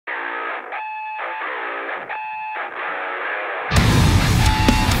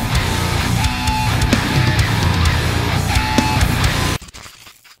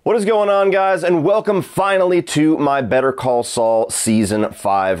What is going on, guys, and welcome finally to my Better Call Saul Season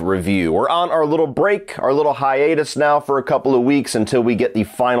 5 review. We're on our little break, our little hiatus now for a couple of weeks until we get the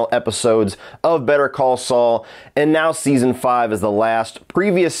final episodes of Better Call Saul, and now Season 5 is the last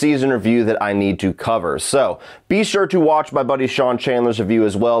previous season review that I need to cover. So, be sure to watch my buddy Sean Chandler's review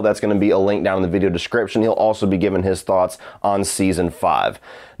as well. That's going to be a link down in the video description. He'll also be giving his thoughts on Season 5.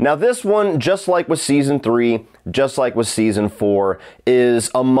 Now, this one, just like with Season 3, just like with Season 4,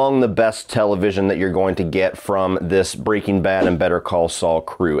 is among the best television that you're going to get from this Breaking Bad and Better Call Saul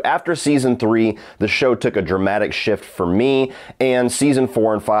crew. After Season 3, the show took a dramatic shift for me, and Season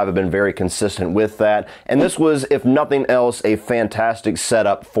 4 and 5 have been very consistent with that. And this was, if nothing else, a fantastic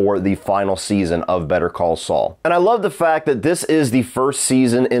setup for the final season of Better Call Saul. And I love the fact that this is the first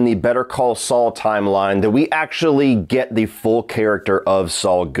season in the Better Call Saul timeline that we actually get the full character of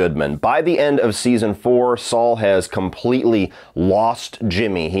Saul Goodman. By the end of Season 4, Saul has completely lost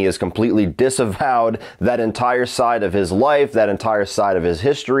Jimmy. He has completely disavowed that entire side of his life, that entire side of his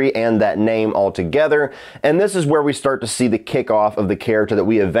history, and that name altogether. And this is where we start to see the kickoff of the character that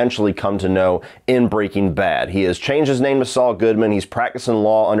we eventually come to know in Breaking Bad. He has changed his name to Saul Goodman. He's practicing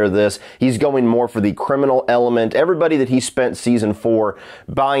law under this. He's going more for the criminal element. Everybody that he spent Season 4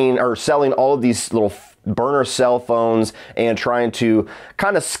 buying or selling all of these little burner cell phones and trying to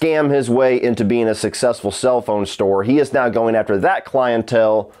kind of scam his way into being a successful cell phone store, he is now going after that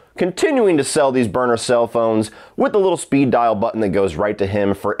clientele, continuing to sell these burner cell phones with the little speed dial button that goes right to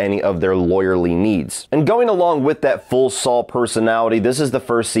him for any of their lawyerly needs. And going along with that full Saul personality, this is the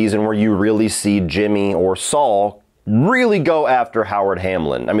first season where you really see Jimmy, or Saul, really go after Howard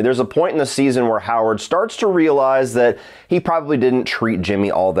Hamlin. I mean, there's a point in the season where Howard starts to realize that he probably didn't treat Jimmy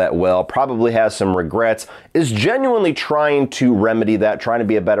all that well, probably has some regrets, is genuinely trying to remedy that, trying to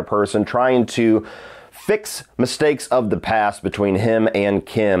be a better person, trying to fix mistakes of the past between him and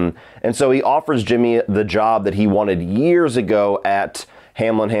Kim. And so he offers Jimmy the job that he wanted years ago at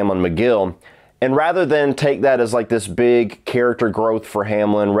Hamlin McGill. And rather than take that as like this big character growth for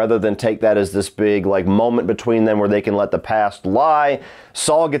Hamlin, rather than take that as this big like moment between them where they can let the past lie,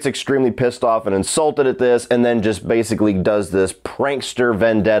 Saul gets extremely pissed off and insulted at this, and then just basically does this prankster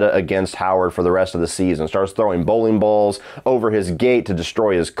vendetta against Howard for the rest of the season. Starts throwing bowling balls over his gate to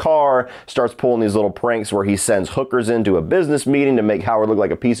destroy his car, starts pulling these little pranks where he sends hookers into a business meeting to make Howard look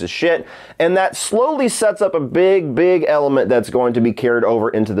like a piece of shit. And that slowly sets up a big element that's going to be carried over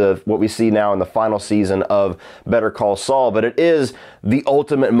into what we see now in the final season of Better Call Saul. But it is the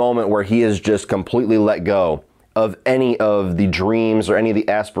ultimate moment where he is just completely let go of any of the dreams or any of the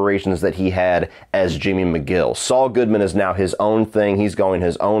aspirations that he had as Jimmy McGill. Saul Goodman is now his own thing. He's going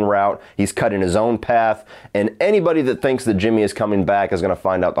his own route. He's cutting his own path. And anybody that thinks that Jimmy is coming back is going to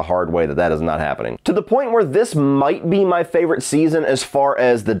find out the hard way that that is not happening. To the point where this might be my favorite season as far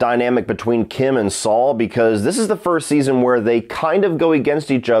as the dynamic between Kim and Saul, because this is the first season where they kind of go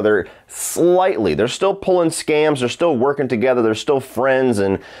against each other slightly. They're still pulling scams. They're still working together. They're still friends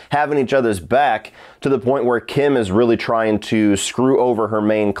and having each other's back, to the point where Kim is really trying to screw over her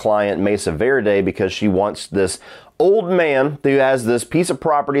main client, Mesa Verde, because she wants this old man who has this piece of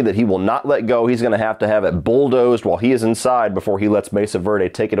property that he will not let go. He's going to have it bulldozed while he is inside before he lets Mesa Verde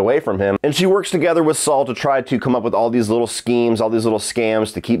take it away from him. And she works together with Saul to try to come up with all these little schemes, all these little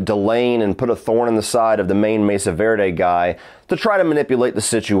scams to keep delaying and put a thorn in the side of the main Mesa Verde guy to try to manipulate the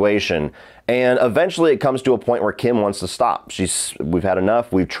situation. And eventually it comes to a point where Kim wants to stop. We've had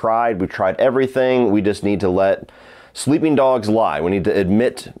enough. We've tried everything. We just need to let sleeping dogs lie. We need to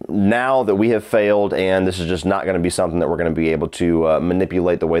admit now that we have failed, and this is just not going to be something that we're going to be able to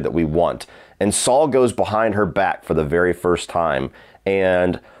manipulate the way that we want. And Saul goes behind her back for the very first time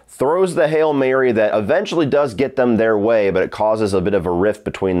and throws the Hail Mary that eventually does get them their way, but it causes a bit of a rift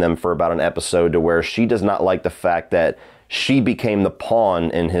between them for about an episode, to where she does not like the fact that she became the pawn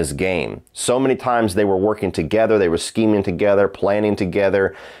in his game. So many times they were working together, they were scheming together, planning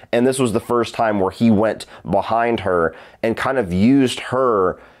together, and this was the first time where he went behind her and kind of used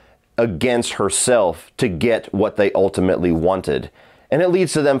her against herself to get what they ultimately wanted. And it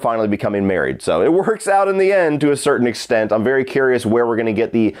leads to them finally becoming married. So it works out in the end to a certain extent. I'm very curious where we're going to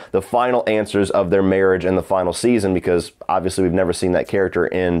get the final answers of their marriage in the final season, because obviously we've never seen that character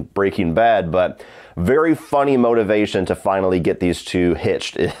in Breaking Bad. But very funny motivation to finally get these two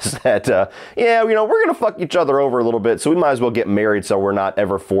hitched is that, yeah, you know, we're going to fuck each other over a little bit, so we might as well get married so we're not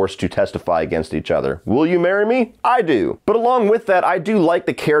ever forced to testify against each other. Will you marry me? I do. But along with that, I do like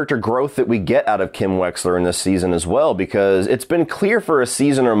the character growth that we get out of Kim Wexler in this season as well, because it's been clear for a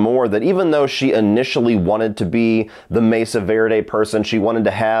season or more that even though she initially wanted to be the Mesa Verde person, she wanted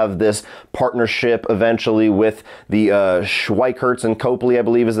to have this partnership eventually with the Schweikerts and Copley, I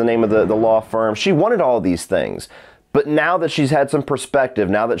believe is the name of the law firm. She wanted all these things. But now that she's had some perspective,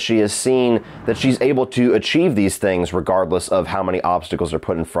 now that she has seen that she's able to achieve these things regardless of how many obstacles are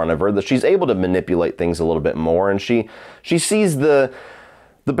put in front of her, that she's able to manipulate things a little bit more, and she sees the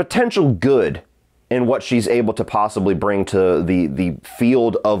potential good in what she's able to possibly bring to the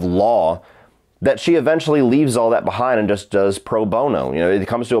field of law, that she eventually leaves all that behind and just does pro bono. You know, it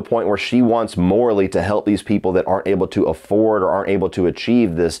comes to a point where she wants morally to help these people that aren't able to afford or aren't able to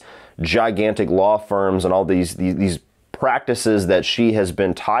achieve this gigantic law firms and all these practices that she has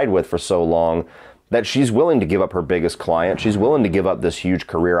been tied with for so long, that she's willing to give up her biggest client. She's willing to give up this huge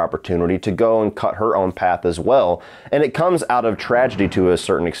career opportunity to go and cut her own path as well. And it comes out of tragedy to a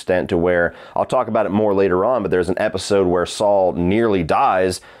certain extent, to where, I'll talk about it more later on, but there's an episode where Saul nearly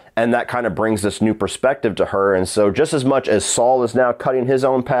dies, and that kind of brings this new perspective to her. And so just as much as Saul is now cutting his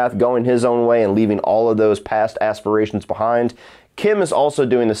own path, going his own way, and leaving all of those past aspirations behind, Kim is also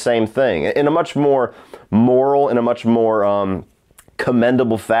doing the same thing in a much more moral, in a much more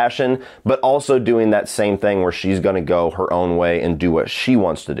commendable fashion, but also doing that same thing where she's going to go her own way and do what she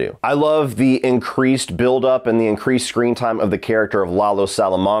wants to do. I love the increased build-up and the increased screen time of the character of Lalo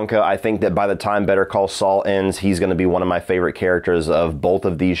Salamanca. I think that by the time Better Call Saul ends, he's going to be one of my favorite characters of both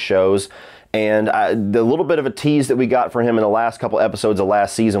of these shows. And the little bit of a tease that we got for him in the last couple episodes of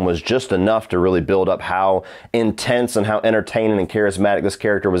last season was just enough to really build up how intense and how entertaining and charismatic this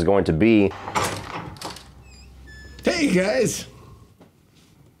character was going to be. Hey guys,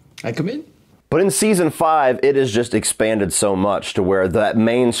 I come in? But in season 5, it has just expanded so much to where that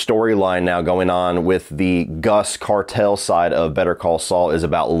main storyline now going on with the Gus cartel side of Better Call Saul is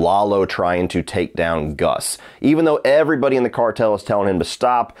about Lalo trying to take down Gus. Even though everybody in the cartel is telling him to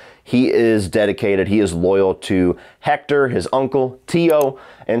stop, he is dedicated, he is loyal to Hector, his uncle, Tio,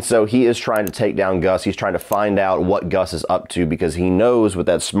 and so he is trying to take down Gus. He's trying to find out what Gus is up to, because he knows with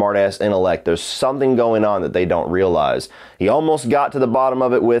that smart-ass intellect there's something going on that they don't realize. He almost got to the bottom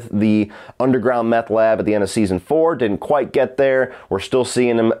of it with the underground meth lab at the end of season 4, didn't quite get there. We're still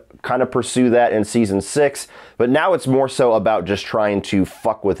seeing him kind of pursue that in season 6, but now it's more so about just trying to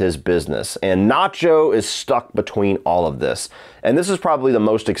fuck with his business. And Nacho is stuck between all of this. And this is probably the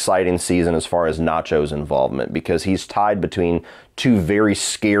most exciting season as far as Nacho's involvement, because he's tied between two very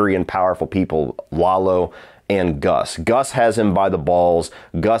scary and powerful people, Lalo and Gus. Gus has him by the balls,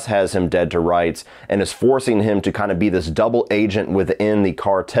 Gus has him dead to rights, and is forcing him to kind of be this double agent within the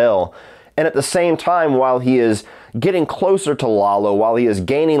cartel. And at the same time, while he is getting closer to Lalo, while he is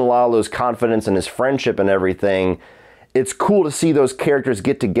gaining Lalo's confidence and his friendship and everything, it's cool to see those characters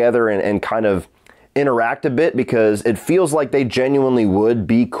get together and kind of interact a bit, because it feels like they genuinely would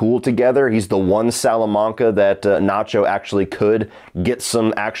be cool together. He's the one Salamanca that Nacho actually could get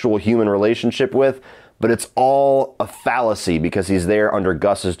some actual human relationship with, but it's all a fallacy because he's there under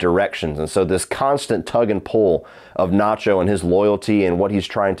Gus's directions. And so this constant tug and pull of Nacho and his loyalty and what he's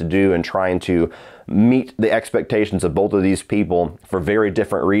trying to do and trying to meet the expectations of both of these people for very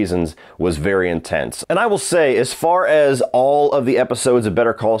different reasons was very intense. And I will say, as far as all of the episodes of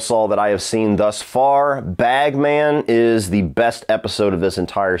Better Call Saul that I have seen thus far, Bagman is the best episode of this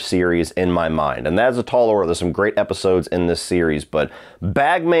entire series in my mind. And that is a tall order. There's some great episodes in this series, but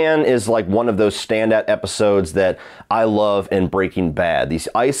Bagman is like one of those standout episodes that I love in Breaking Bad. These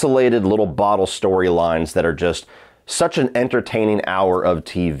isolated little bottle storylines that are just such an entertaining hour of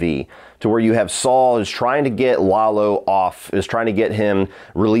TV, to where you have Saul is trying to get Lalo off, is trying to get him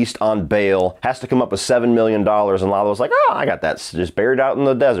released on bail, has to come up with $7 million, and Lalo's like, oh, I got that just buried out in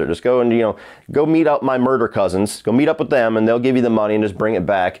the desert. Just go and, go meet up my murder cousins, go meet up with them, and they'll give you the money and just bring it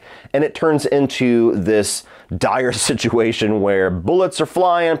back. And it turns into this dire situation where bullets are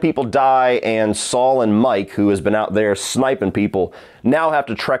flying, people die, and Saul and Mike, who has been out there sniping people, now have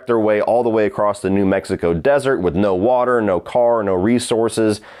to trek their way all the way across the New Mexico desert with no water, no car, no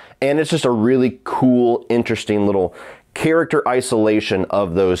resources. And it's just a really cool, interesting little character isolation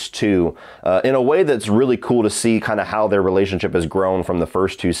of those two in a way that's really cool to see kind of how their relationship has grown from the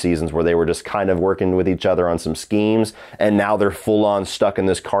first 2 seasons, where they were just kind of working with each other on some schemes, and now they're full on stuck in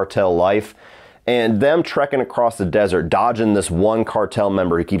this cartel life. and them trekking across the desert, dodging this one cartel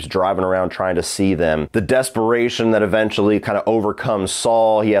member who keeps driving around trying to see them. The desperation that eventually kind of overcomes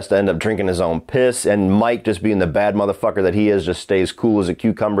Saul. He has to end up drinking his own piss, and Mike, just being the bad motherfucker that he is, just stays cool as a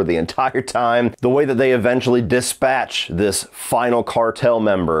cucumber the entire time. The way that they eventually dispatch this final cartel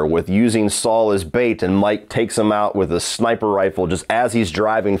member with using Saul as bait, and Mike takes him out with a sniper rifle just as he's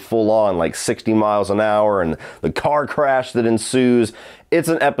driving full on like 60 miles an hour, and the car crash that ensues. It's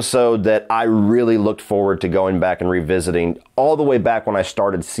an episode that I really looked forward to going back and revisiting all the way back when I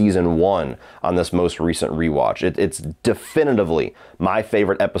started season 1 on this most recent rewatch. It's definitively my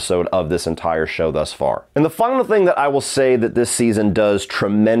favorite episode of this entire show thus far. And the final thing that I will say that this season does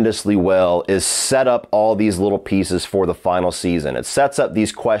tremendously well is set up all these little pieces for the final season. It sets up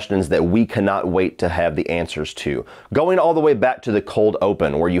these questions that we cannot wait to have the answers to. Going all the way back to the cold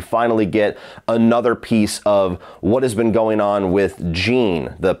open, where you finally get another piece of what has been going on with Gene,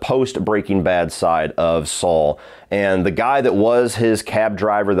 the post-Breaking Bad side of Saul. And the guy that was his cab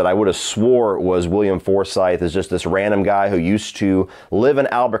driver that I would have swore was William Forsythe is just this random guy who used to live in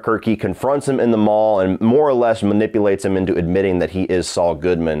Albuquerque, confronts him in the mall, and more or less manipulates him into admitting that he is Saul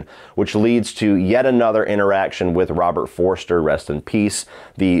Goodman, which leads to yet another interaction with Robert Forster, rest in peace,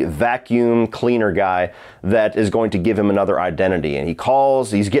 the vacuum cleaner guy that is going to give him another identity. And he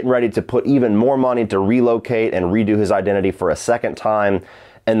calls, he's getting ready to put even more money to relocate and redo his identity for a second time,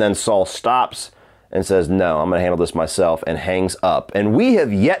 and then Saul stops and says, no, I'm going to handle this myself, and hangs up. And we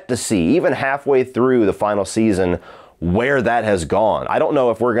have yet to see, even halfway through the final season, where that has gone. I don't know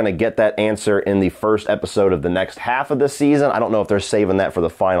if we're going to get that answer in the first episode of the next half of the season. I don't know if they're saving that for the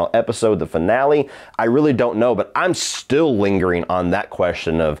final episode, the finale. I really don't know, but I'm still lingering on that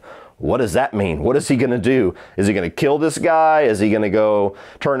question of, what does that mean? What is he going to do? Is he going to kill this guy? Is he going to go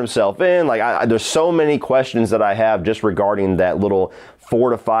turn himself in? Like, there's so many questions that I have just regarding that little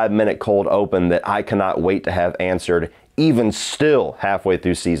 4 to 5 minute cold open that I cannot wait to have answered, even still halfway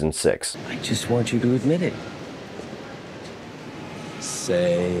through season 6. I just want you to admit it.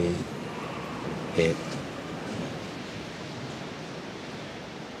 Say it.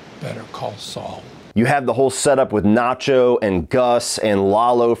 Better Call Saul. You have the whole setup with Nacho and Gus and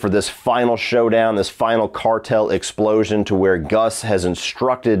Lalo for this final showdown, this final cartel explosion, to where Gus has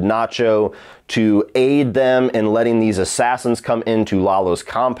instructed Nacho to aid them in letting these assassins come into Lalo's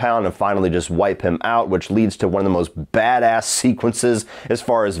compound and finally just wipe him out, which leads to one of the most badass sequences as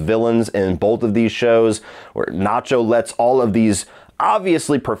far as villains in both of these shows, where Nacho lets all of these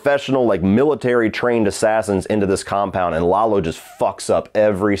obviously professional, like military trained assassins into this compound, and Lalo just fucks up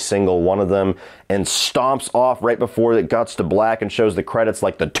every single one of them and stomps off right before it cuts to black and shows the credits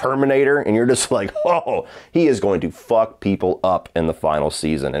like the Terminator, and you're just like, oh, he is going to fuck people up in the final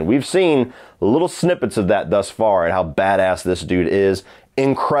season. And we've seen little snippets of that thus far and how badass this dude is.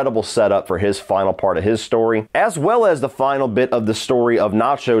 Incredible setup for his final part of his story, as well as the final bit of the story of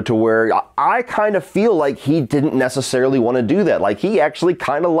Nacho, to where I kind of feel like he didn't necessarily want to do that. Like, he actually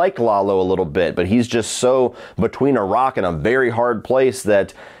kind of liked Lalo a little bit, but he's just so between a rock and a very hard place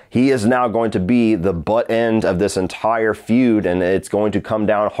that he is now going to be the butt end of this entire feud, and it's going to come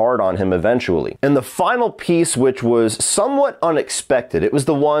down hard on him eventually. And the final piece, which was somewhat unexpected, it was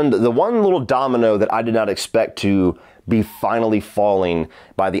the one little domino that I did not expect to be finally falling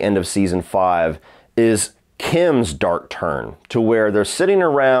by the end of season 5, is Kim's dark turn, to where they're sitting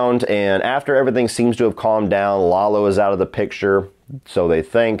around, and after everything seems to have calmed down, Lalo is out of the picture, so they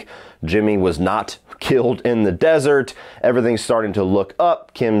think. Jimmy was not killed in the desert. Everything's starting to look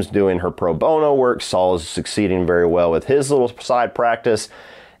up. Kim's doing her pro bono work. Saul is succeeding very well with his little side practice.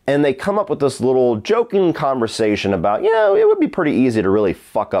 And they come up with this little joking conversation about, you know, it would be pretty easy to really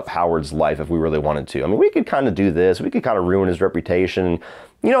fuck up Howard's life if we really wanted to. I mean, we could kind of do this. We could kind of ruin his reputation.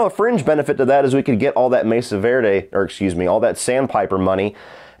 You know, a fringe benefit to that is we could get all that Mesa Verde, or excuse me, all that Sandpiper money.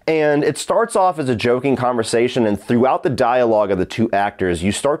 And it starts off as a joking conversation, and throughout the dialogue of the two actors,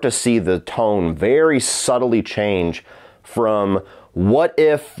 you start to see the tone very subtly change from what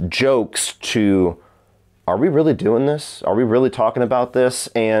if jokes to, are we really doing this? Are we really talking about this?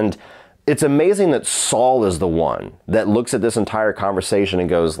 And it's amazing that Saul is the one that looks at this entire conversation and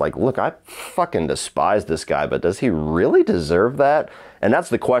goes like, look, I fucking despise this guy, but does he really deserve that? And that's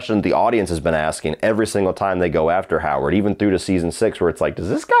the question the audience has been asking every single time they go after Howard, even through to season 6, where it's like, does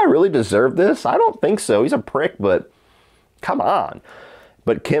this guy really deserve this? I don't think so. He's a prick, but come on.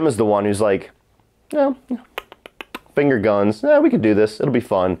 But Kim is the one who's like, no, finger guns. We could do this. It'll be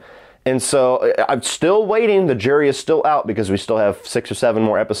fun. And so I'm still waiting. The jury is still out because we still have 6 or 7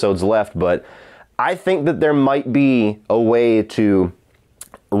 more episodes left. But I think that there might be a way to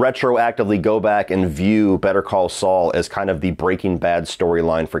retroactively go back and view Better Call Saul as kind of the Breaking Bad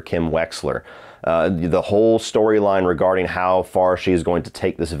storyline for Kim Wexler. The whole storyline regarding how far she is going to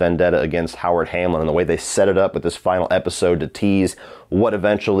take this vendetta against Howard Hamlin and the way they set it up with this final episode to tease what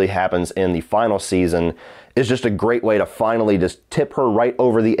eventually happens in the final season is just a great way to finally just tip her right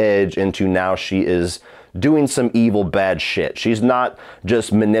over the edge into now she is doing some evil, bad shit. She's not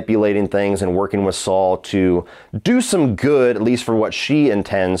just manipulating things and working with Saul to do some good, at least for what she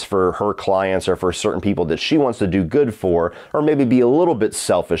intends for her clients or for certain people that she wants to do good for, or maybe be a little bit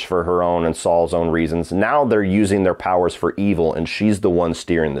selfish for her own and Saul's own reasons. Now they're using their powers for evil, and she's the one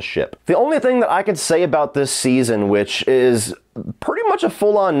steering the ship. The only thing that I could say about this season, which is pretty much a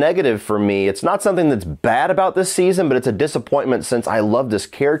full-on negative for me, it's not something that's bad about this season, but it's a disappointment since I love this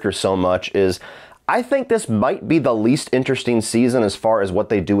character so much, is I think this might be the least interesting season as far as what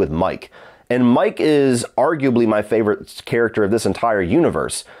they do with Mike. And Mike is arguably my favorite character of this entire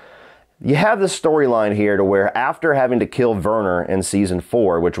universe. You have this storyline here to where after having to kill Werner in season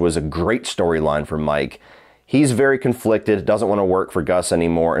 4, which was a great storyline for Mike, he's very conflicted, doesn't want to work for Gus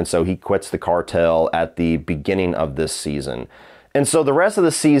anymore, and so he quits the cartel at the beginning of this season. And so the rest of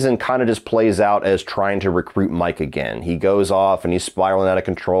the season kind of just plays out as trying to recruit Mike again. He goes off and he's spiraling out of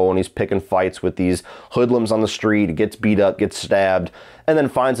control and he's picking fights with these hoodlums on the street, gets beat up, gets stabbed, and then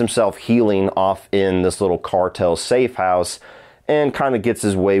finds himself healing off in this little cartel safe house and kind of gets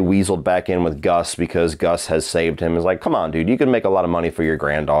his way weaseled back in with Gus because Gus has saved him. He's like, come on, dude, you can make a lot of money for your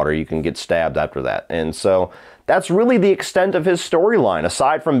granddaughter. You can get stabbed after that. And so that's really the extent of his storyline.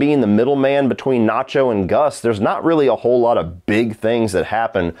 Aside from being the middleman between Nacho and Gus, there's not really a whole lot of big things that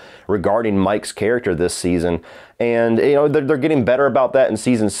happen regarding Mike's character this season. And, you know, they're getting better about that in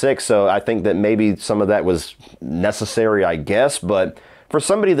season 6, so I think that maybe some of that was necessary, I guess, but for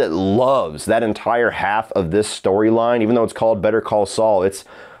somebody that loves that entire half of this storyline, even though it's called Better Call Saul, it's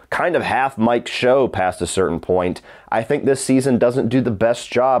kind of half Mike's show past a certain point. I think this season doesn't do the best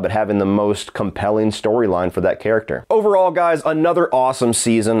job at having the most compelling storyline for that character. Overall, guys, another awesome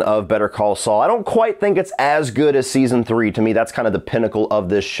season of Better Call Saul. I don't quite think it's as good as season 3. To me, that's kind of the pinnacle of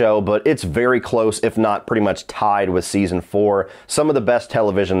this show, but it's very close, if not pretty much tied with season 4. Some of the best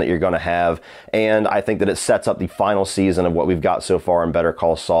television that you're going to have, and I think that it sets up the final season of what we've got so far in Better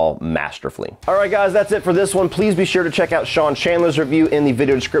Call Saul masterfully. All right, guys, that's it for this one. Please be sure to check out Sean Chandler's review in the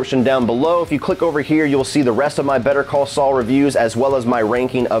video description down below. If you click over here, you'll see the rest of my Better Call Saul reviews as well as my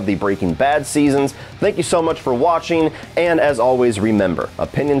ranking of the Breaking Bad seasons. Thank you so much for watching, and as always, remember,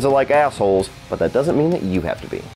 opinions are like assholes, but that doesn't mean that you have to be.